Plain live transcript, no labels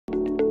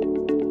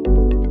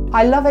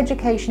I love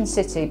Education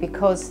City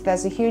because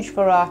there's a huge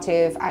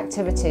variety of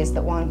activities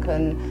that one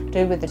can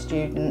do with the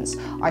students.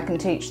 I can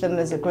teach them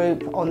as a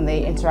group on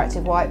the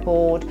interactive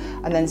whiteboard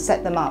and then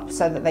set them up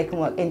so that they can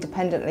work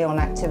independently on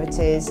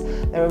activities.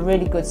 There are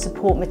really good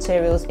support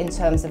materials in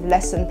terms of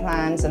lesson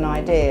plans and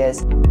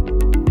ideas.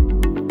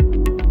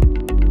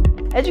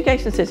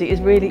 Education City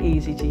is really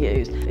easy to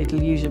use.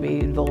 It'll usually be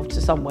involved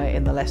to somewhere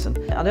in the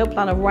lesson. I don't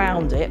plan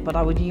around it, but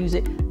I would use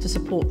it to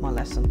support my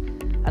lesson.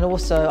 And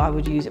also I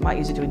might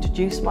use it to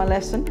introduce my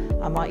lesson.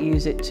 I might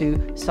use it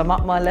to sum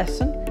up my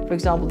lesson. For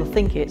example, the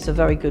Think It's are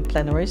very good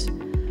plenaries.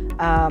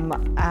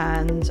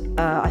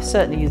 I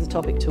certainly use the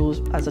topic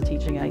tools as a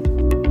teaching aid.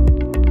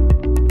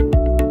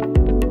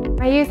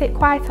 I use it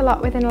quite a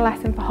lot within a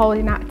lesson for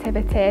holding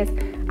activities.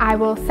 I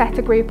will set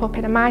a group up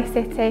in a My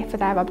City for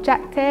their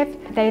objective.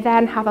 They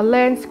then have a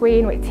Learn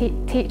screen which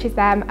teaches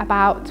them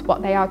about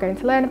what they are going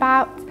to learn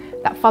about.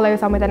 That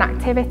follows on with an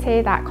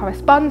activity that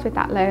corresponds with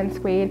that Learn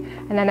screen,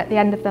 and then at the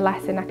end of the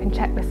lesson I can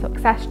check the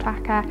success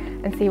tracker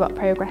and see what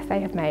progress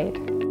they have made.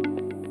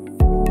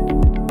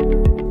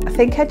 I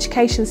think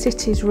Education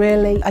City is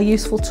really a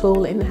useful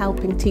tool in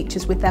helping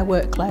teachers with their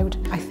workload.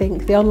 I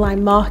think the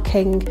online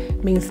marking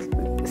means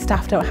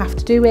staff don't have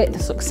to do it, the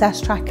success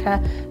tracker,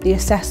 the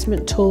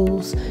assessment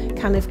tools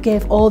kind of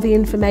give all the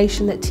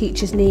information that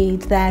teachers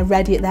need there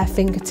ready at their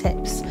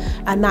fingertips,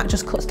 and that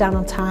just cuts down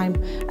on time.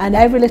 And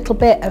every little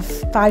bit of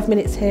 5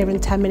 minutes here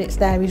and 10 minutes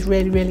there is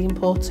really, really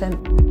important.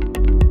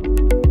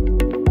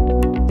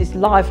 It's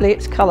lively,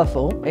 it's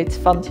colourful, it's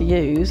fun to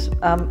use,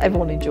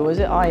 everyone enjoys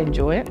it, I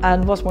enjoy it,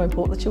 and what's more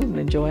important, the children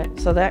enjoy it,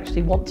 so they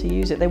actually want to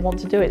use it, they want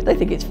to do it, they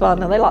think it's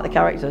fun and they like the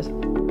characters.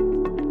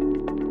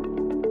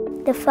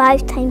 The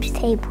 5 times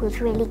table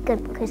is really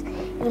good because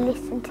you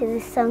listen to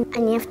the song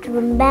and you have to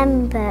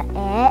remember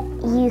it.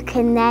 You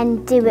can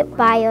then do it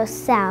by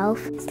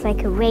yourself. It's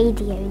like a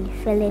radio and you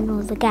fill in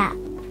all the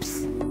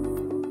gaps.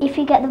 If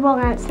you get the wrong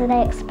answer,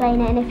 they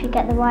explain it, and if you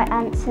get the right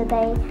answer,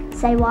 they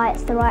say why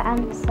it's the right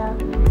answer.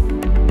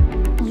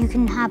 You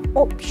can have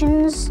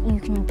options, you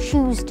can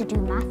choose to do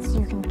maths,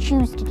 you can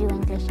choose to do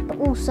English, but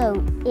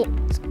also it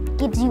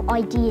gives you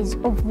ideas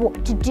of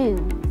what to do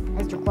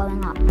as you're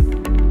growing up.